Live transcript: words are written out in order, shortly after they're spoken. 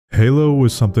Halo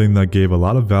was something that gave a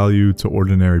lot of value to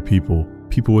ordinary people.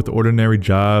 People with ordinary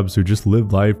jobs who just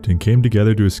lived life and came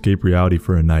together to escape reality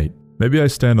for a night. Maybe I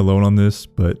stand alone on this,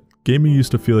 but gaming used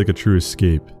to feel like a true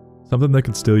escape. Something that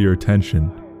could steal your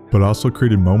attention, but also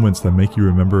created moments that make you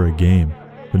remember a game.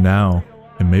 But now,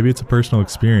 and maybe it's a personal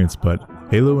experience, but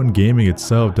Halo and gaming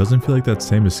itself doesn't feel like that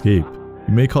same escape.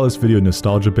 You may call this video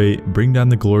nostalgia bait, bring down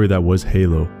the glory that was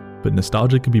Halo, but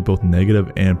nostalgia can be both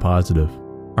negative and positive.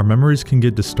 Our memories can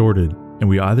get distorted, and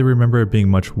we either remember it being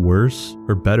much worse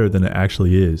or better than it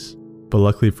actually is. But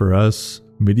luckily for us,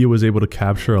 media was able to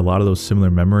capture a lot of those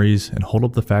similar memories and hold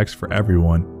up the facts for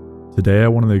everyone. Today I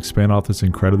wanted to expand off this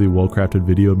incredibly well-crafted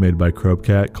video made by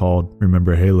Crowcat called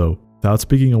Remember Halo. Without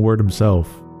speaking a word himself,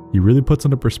 he really puts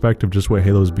into perspective just what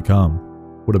Halo's become,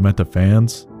 what it meant to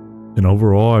fans, and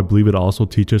overall I believe it also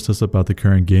teaches us about the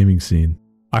current gaming scene.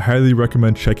 I highly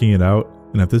recommend checking it out,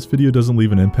 and if this video doesn't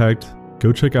leave an impact,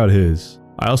 go check out his.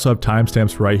 I also have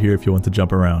timestamps right here if you want to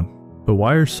jump around. But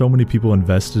why are so many people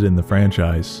invested in the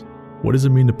franchise? What does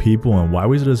it mean to people, and why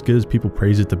was it as good as people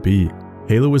praise it to be?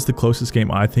 Halo was the closest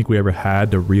game I think we ever had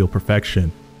to real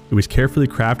perfection. It was carefully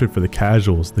crafted for the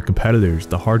casuals, the competitors,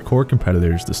 the hardcore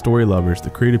competitors, the story lovers, the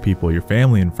creative people, your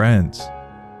family and friends.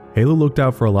 Halo looked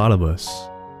out for a lot of us.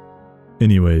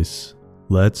 Anyways,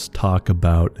 let's talk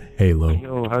about Halo.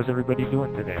 Yo, how's everybody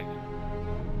doing today?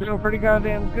 Doing pretty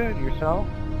goddamn good. Yourself?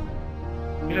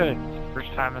 Good.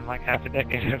 First time in like half a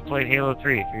decade I've played Halo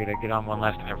 3. Figured I'd get on one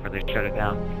last time before they shut it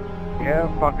down. Yeah,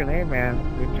 fucking hey man.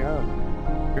 Good job.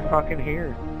 You're fucking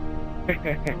here.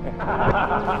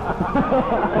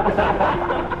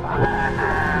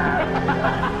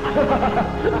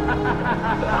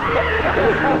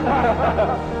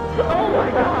 Oh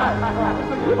my god!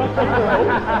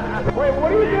 Wait,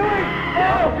 what are you doing?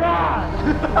 Oh god!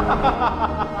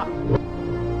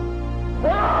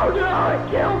 Oh no, it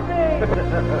killed me!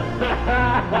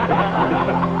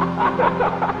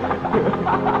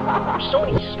 There's so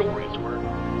many stories where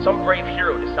some brave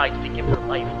hero decides to give their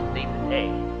life to save the day.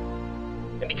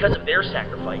 And because of their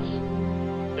sacrifice,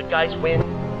 good guys win,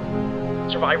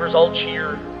 survivors all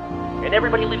cheer, and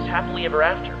everybody lives happily ever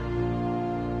after.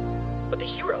 But the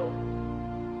hero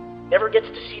never gets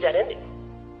to see that ending.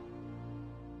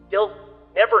 They'll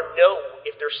never know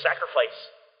if their sacrifice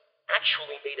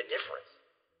actually made a difference.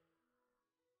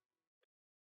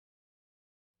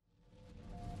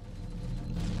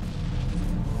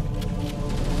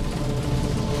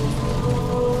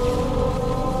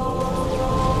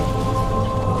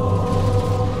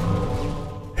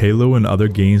 Halo and other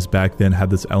games back then had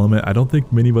this element I don't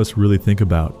think many of us really think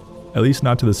about, at least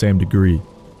not to the same degree.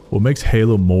 What makes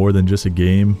Halo more than just a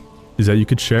game is that you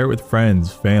could share it with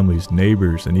friends, families,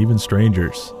 neighbors, and even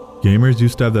strangers. Gamers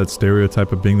used to have that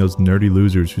stereotype of being those nerdy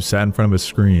losers who sat in front of a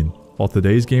screen, while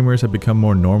today's gamers have become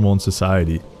more normal in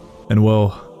society. And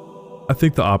well, I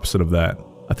think the opposite of that.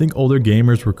 I think older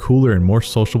gamers were cooler and more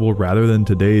sociable rather than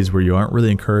today's where you aren't really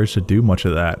encouraged to do much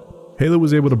of that. Halo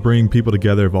was able to bring people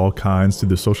together of all kinds through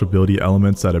the sociability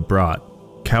elements that it brought.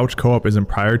 Couch co-op isn't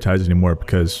prioritized anymore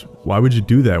because why would you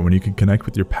do that when you can connect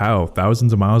with your pal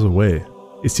thousands of miles away?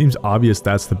 It seems obvious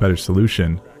that's the better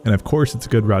solution, and of course it's a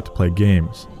good route to play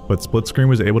games, but split screen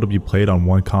was able to be played on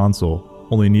one console,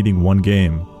 only needing one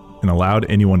game, and allowed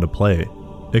anyone to play.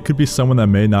 It could be someone that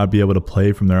may not be able to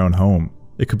play from their own home.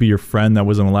 It could be your friend that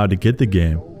wasn't allowed to get the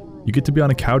game. You get to be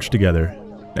on a couch together,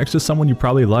 next to someone you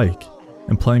probably like,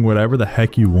 and playing whatever the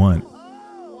heck you want.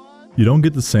 You don't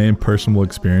get the same personal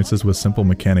experiences with simple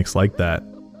mechanics like that.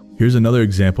 Here's another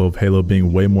example of Halo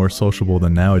being way more sociable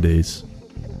than nowadays.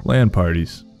 LAN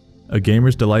parties. A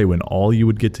gamer's delight when all you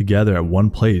would get together at one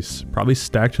place, probably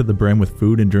stacked to the brim with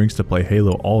food and drinks to play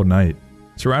Halo all night.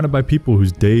 Surrounded by people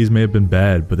whose days may have been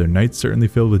bad, but their nights certainly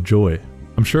filled with joy.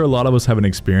 I'm sure a lot of us haven't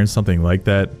experienced something like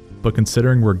that, but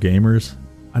considering we're gamers,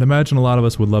 I'd imagine a lot of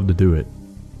us would love to do it.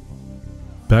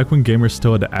 Back when gamers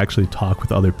still had to actually talk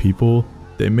with other people,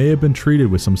 they may have been treated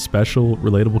with some special,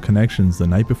 relatable connections the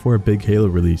night before a big Halo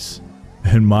release.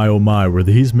 And my oh my, were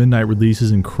these midnight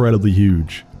releases incredibly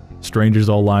huge. Strangers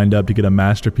all lined up to get a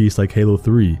masterpiece like Halo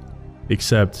 3.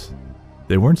 Except,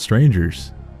 they weren't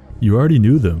strangers. You already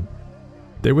knew them.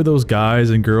 They were those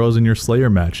guys and girls in your Slayer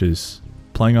matches,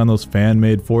 playing on those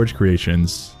fan-made Forge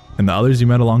creations, and the others you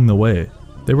met along the way.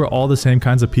 They were all the same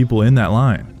kinds of people in that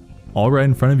line. All right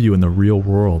in front of you in the real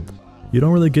world. You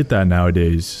don't really get that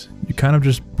nowadays. You kind of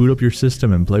just boot up your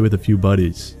system and play with a few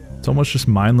buddies. It's almost just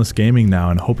mindless gaming now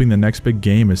and hoping the next big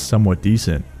game is somewhat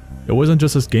decent. It wasn't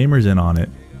just us gamers in on it.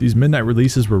 These midnight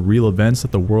releases were real events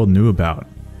that the world knew about.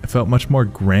 It felt much more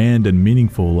grand and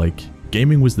meaningful, like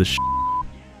gaming was the shit.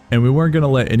 And we weren't gonna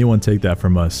let anyone take that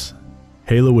from us.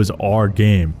 Halo was our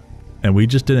game. and we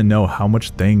just didn't know how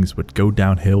much things would go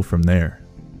downhill from there.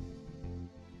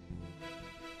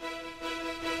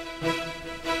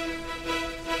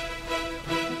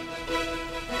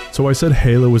 So I said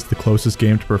Halo was the closest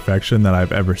game to perfection that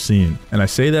I've ever seen, and I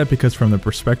say that because from the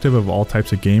perspective of all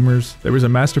types of gamers, there was a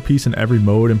masterpiece in every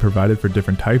mode and provided for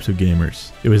different types of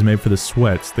gamers. It was made for the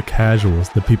sweats, the casuals,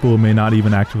 the people who may not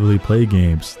even actively play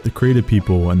games, the creative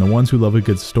people, and the ones who love a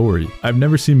good story. I've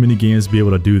never seen many games be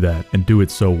able to do that, and do it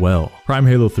so well. Prime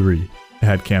Halo 3. It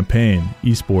had campaign,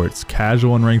 esports,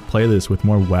 casual and ranked playlists with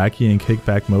more wacky and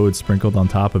kickback modes sprinkled on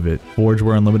top of it, Forge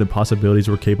where unlimited possibilities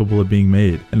were capable of being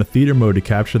made, and a theater mode to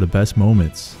capture the best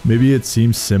moments. Maybe it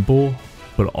seems simple,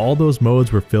 but all those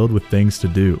modes were filled with things to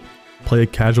do. Play a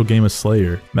casual game of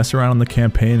Slayer, mess around on the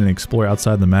campaign and explore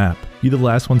outside the map, be the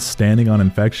last one standing on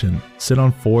Infection, sit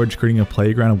on Forge creating a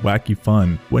playground of wacky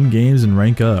fun, win games and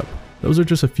rank up. Those are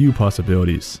just a few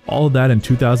possibilities. All of that in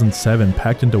 2007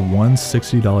 packed into one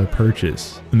 $60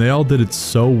 purchase. And they all did it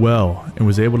so well and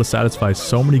was able to satisfy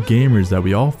so many gamers that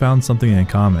we all found something in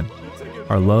common.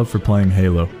 Our love for playing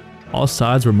Halo. All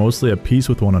sides were mostly at peace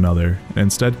with one another and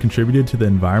instead contributed to the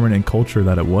environment and culture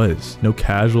that it was. No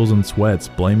casuals and sweats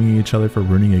blaming each other for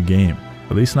ruining a game.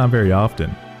 At least not very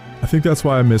often. I think that's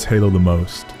why I miss Halo the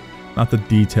most. Not the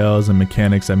details and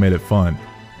mechanics that made it fun,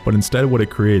 but instead what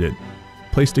it created.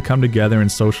 Place to come together and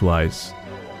socialize.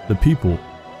 The people.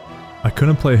 I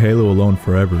couldn't play Halo alone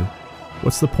forever.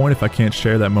 What's the point if I can't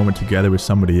share that moment together with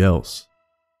somebody else?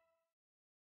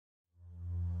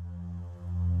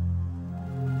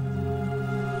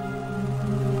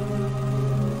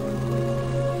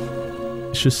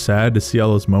 It's just sad to see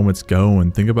all those moments go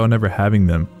and think about never having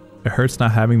them. It hurts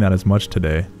not having that as much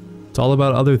today. It's all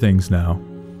about other things now.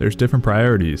 There's different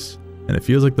priorities, and it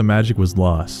feels like the magic was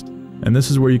lost. And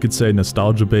this is where you could say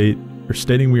nostalgia bait or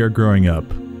stating we are growing up.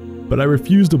 But I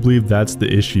refuse to believe that's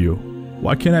the issue.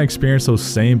 Why can't I experience those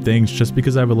same things just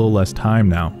because I have a little less time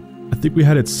now? I think we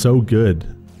had it so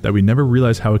good that we never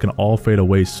realized how it can all fade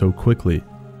away so quickly.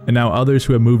 And now others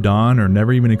who have moved on or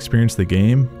never even experienced the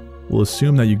game will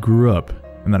assume that you grew up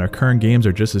and that our current games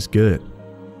are just as good.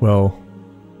 Well,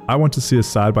 I want to see a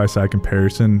side-by-side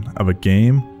comparison of a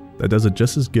game that does it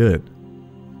just as good.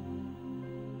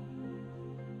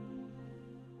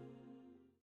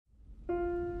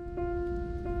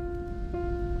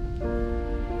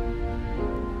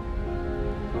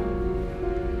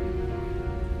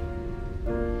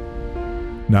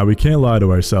 Now we can't lie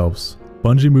to ourselves.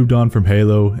 Bungie moved on from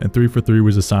Halo, and 343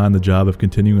 was assigned the job of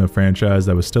continuing a franchise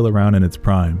that was still around in its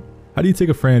prime. How do you take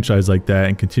a franchise like that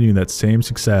and continue that same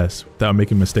success without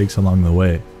making mistakes along the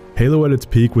way? Halo at its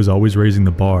peak was always raising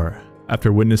the bar.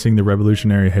 After witnessing the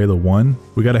revolutionary Halo 1,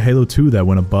 we got a Halo 2 that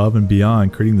went above and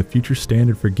beyond, creating the future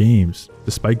standard for games,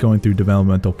 despite going through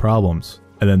developmental problems.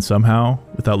 And then somehow,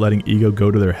 without letting ego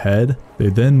go to their head, they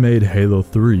then made Halo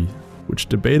 3, which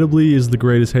debatably is the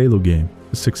greatest Halo game.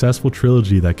 A successful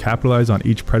trilogy that capitalized on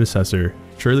each predecessor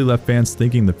surely left fans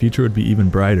thinking the future would be even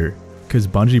brighter, because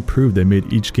Bungie proved they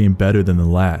made each game better than the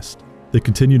last. They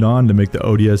continued on to make the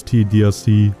ODST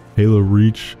DLC, Halo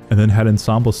Reach, and then had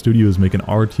Ensemble Studios make an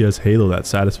RTS Halo that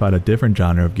satisfied a different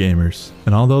genre of gamers.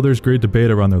 And although there's great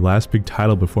debate around their last big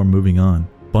title before moving on,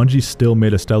 Bungie still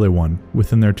made a stellar one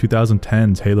within their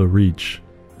 2010s Halo Reach.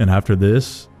 And after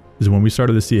this is when we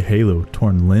started to see Halo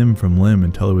torn limb from limb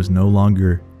until it was no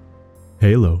longer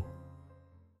Halo.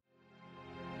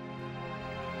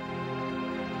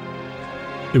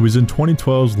 It was in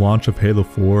 2012's launch of Halo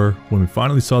 4 when we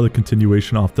finally saw the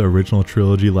continuation off the original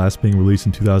trilogy last being released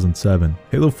in 2007.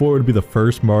 Halo 4 would be the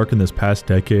first mark in this past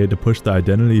decade to push the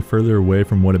identity further away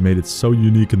from what had made it so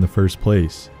unique in the first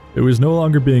place. It was no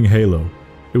longer being Halo,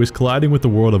 it was colliding with the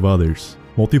world of others.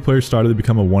 Multiplayer started to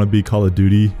become a wannabe Call of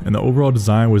Duty, and the overall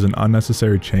design was an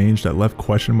unnecessary change that left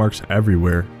question marks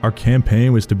everywhere. Our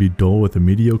campaign was to be dull with a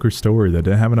mediocre story that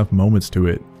didn't have enough moments to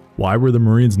it. Why were the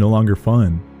Marines no longer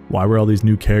fun? Why were all these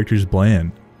new characters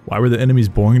bland? Why were the enemies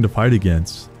boring to fight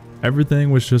against?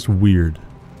 Everything was just weird,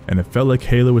 and it felt like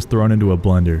Halo was thrown into a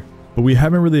blender. But we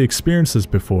haven't really experienced this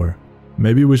before.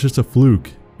 Maybe it was just a fluke,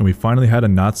 and we finally had a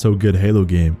not so good Halo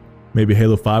game. Maybe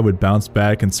Halo 5 would bounce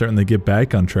back and certainly get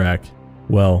back on track.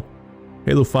 Well,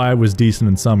 Halo 5 was decent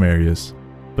in some areas,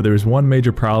 but there was one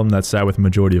major problem that sat with the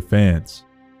majority of fans.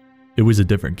 It was a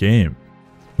different game.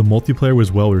 The multiplayer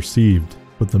was well received,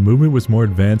 but the movement was more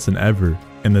advanced than ever,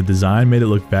 and the design made it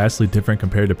look vastly different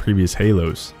compared to previous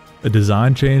Halos. A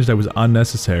design change that was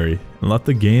unnecessary and left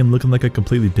the game looking like a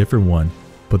completely different one,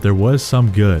 but there was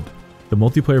some good. The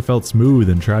multiplayer felt smooth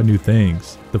and tried new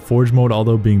things. The Forge mode,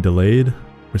 although being delayed,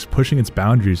 was pushing its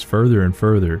boundaries further and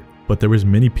further. But there was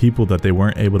many people that they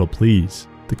weren't able to please.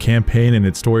 The campaign and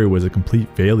its story was a complete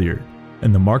failure,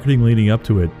 and the marketing leading up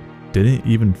to it didn't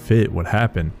even fit what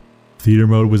happened. Theater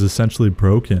mode was essentially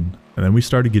broken, and then we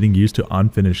started getting used to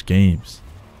unfinished games.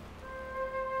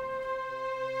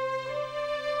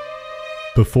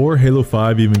 Before Halo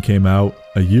 5 even came out,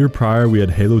 a year prior we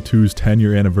had Halo 2's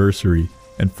 10-year anniversary,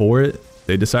 and for it,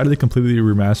 they decided to completely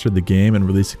remaster the game and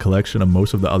release a collection of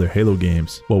most of the other Halo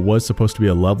games. What was supposed to be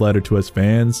a love letter to us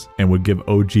fans and would give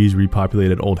OGs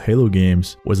repopulated old Halo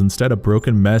games was instead a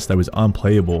broken mess that was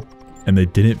unplayable, and they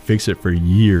didn't fix it for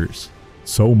years.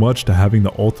 So much to having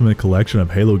the ultimate collection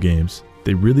of Halo games,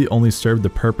 they really only served the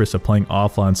purpose of playing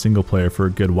offline single player for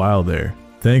a good while there.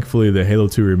 Thankfully, the Halo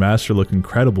 2 remaster looked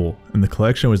incredible and the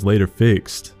collection was later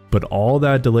fixed, but all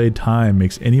that delayed time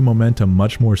makes any momentum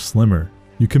much more slimmer.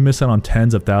 You can miss out on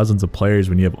tens of thousands of players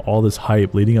when you have all this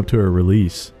hype leading up to a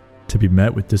release, to be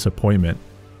met with disappointment.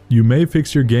 You may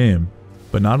fix your game,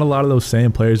 but not a lot of those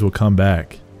same players will come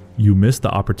back. You missed the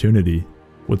opportunity.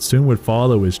 What soon would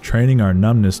follow is training our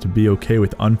numbness to be okay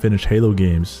with unfinished Halo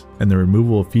games and the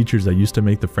removal of features that used to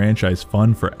make the franchise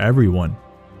fun for everyone.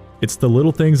 It's the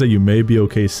little things that you may be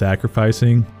okay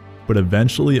sacrificing, but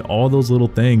eventually all those little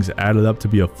things added up to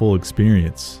be a full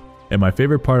experience. And my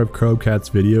favorite part of Crowcat's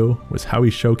video was how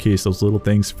he showcased those little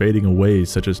things fading away,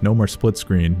 such as no more split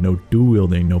screen, no dual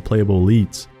wielding, no playable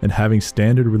elites, and having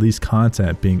standard release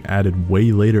content being added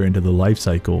way later into the life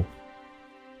cycle.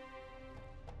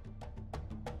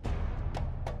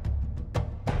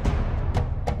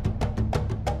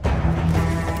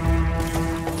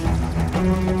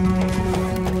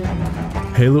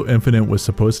 Halo Infinite was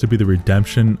supposed to be the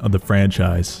redemption of the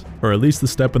franchise, or at least the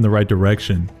step in the right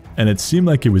direction, and it seemed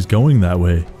like it was going that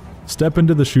way. Step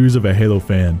into the shoes of a Halo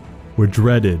fan. We're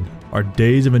dreaded. Our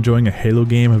days of enjoying a Halo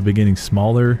game have been getting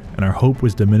smaller, and our hope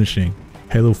was diminishing.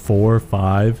 Halo 4,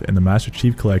 5, and the Master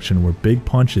Chief Collection were big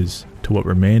punches to what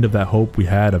remained of that hope we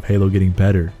had of Halo getting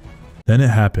better. Then it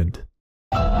happened.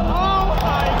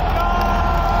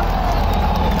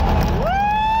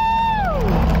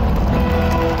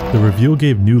 The reveal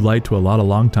gave new light to a lot of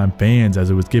longtime fans as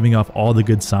it was giving off all the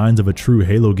good signs of a true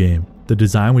Halo game. The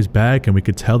design was back and we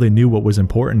could tell they knew what was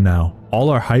important now. All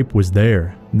our hype was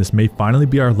there, and this may finally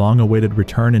be our long-awaited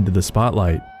return into the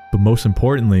spotlight. But most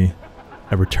importantly,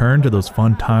 a return to those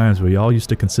fun times we all used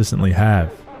to consistently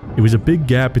have. It was a big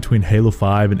gap between Halo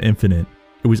 5 and Infinite.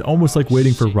 It was almost like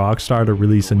waiting for Rockstar to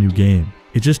release a new game.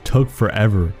 It just took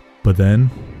forever. But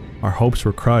then, our hopes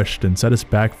were crushed and set us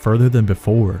back further than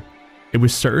before. It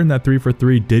was certain that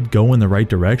 343 did go in the right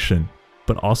direction,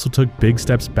 but also took big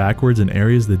steps backwards in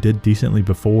areas that did decently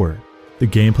before. The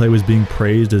gameplay was being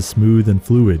praised as smooth and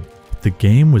fluid, but the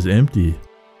game was empty.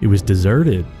 It was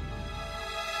deserted.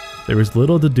 There was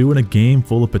little to do in a game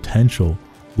full of potential.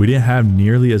 We didn't have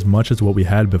nearly as much as what we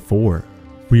had before.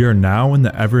 We are now in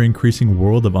the ever-increasing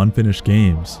world of unfinished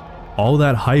games. All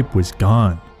that hype was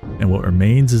gone, and what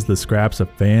remains is the scraps of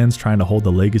fans trying to hold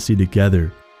the legacy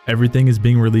together. Everything is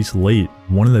being released late,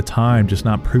 one at a time, just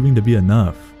not proving to be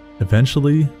enough.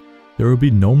 Eventually, there will be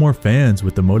no more fans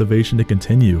with the motivation to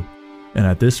continue, and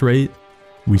at this rate,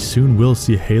 we soon will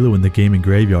see Halo in the gaming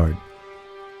graveyard.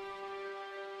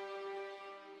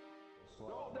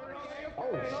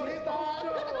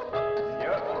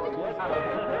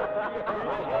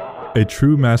 A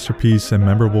true masterpiece and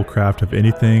memorable craft of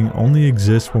anything only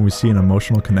exists when we see an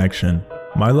emotional connection.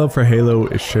 My love for Halo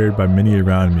is shared by many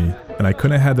around me, and I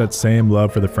couldn't have that same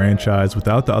love for the franchise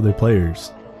without the other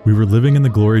players. We were living in the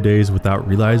glory days without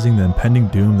realizing the impending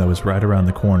doom that was right around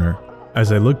the corner.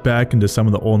 As I look back into some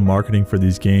of the old marketing for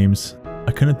these games,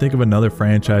 I couldn't think of another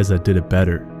franchise that did it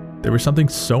better. There was something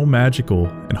so magical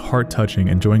and heart-touching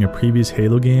enjoying a previous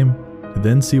Halo game to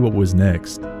then see what was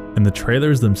next. And the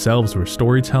trailers themselves were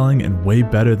storytelling and way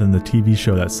better than the TV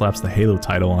show that slaps the Halo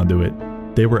title onto it.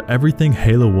 They were everything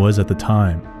Halo was at the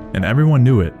time, and everyone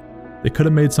knew it. They could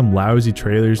have made some lousy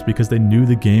trailers because they knew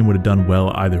the game would have done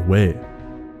well either way,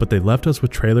 but they left us with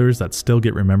trailers that still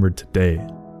get remembered today.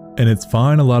 And it's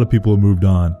fine a lot of people have moved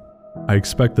on. I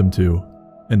expect them to,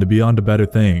 and to be on to better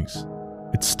things.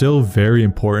 It's still very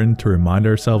important to remind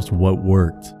ourselves what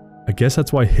worked. I guess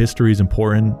that's why history is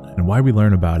important and why we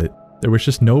learn about it. There was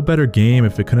just no better game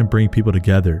if it couldn't bring people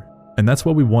together. And that's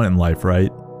what we want in life,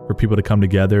 right? For people to come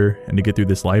together and to get through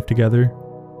this life together,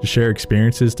 to share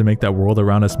experiences to make that world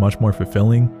around us much more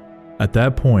fulfilling. At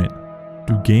that point,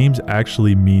 do games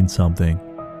actually mean something?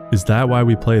 Is that why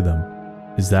we play them?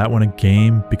 Is that when a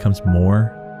game becomes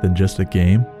more than just a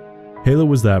game? Halo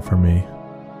was that for me.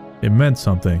 It meant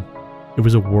something. It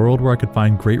was a world where I could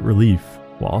find great relief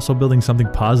while also building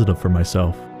something positive for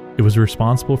myself. It was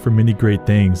responsible for many great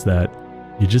things that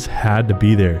you just had to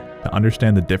be there to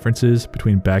understand the differences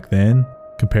between back then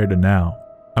compared to now.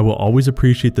 I will always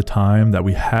appreciate the time that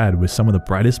we had with some of the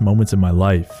brightest moments in my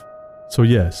life. So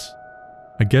yes,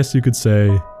 I guess you could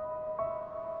say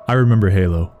I remember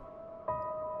Halo,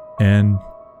 and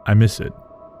I miss it.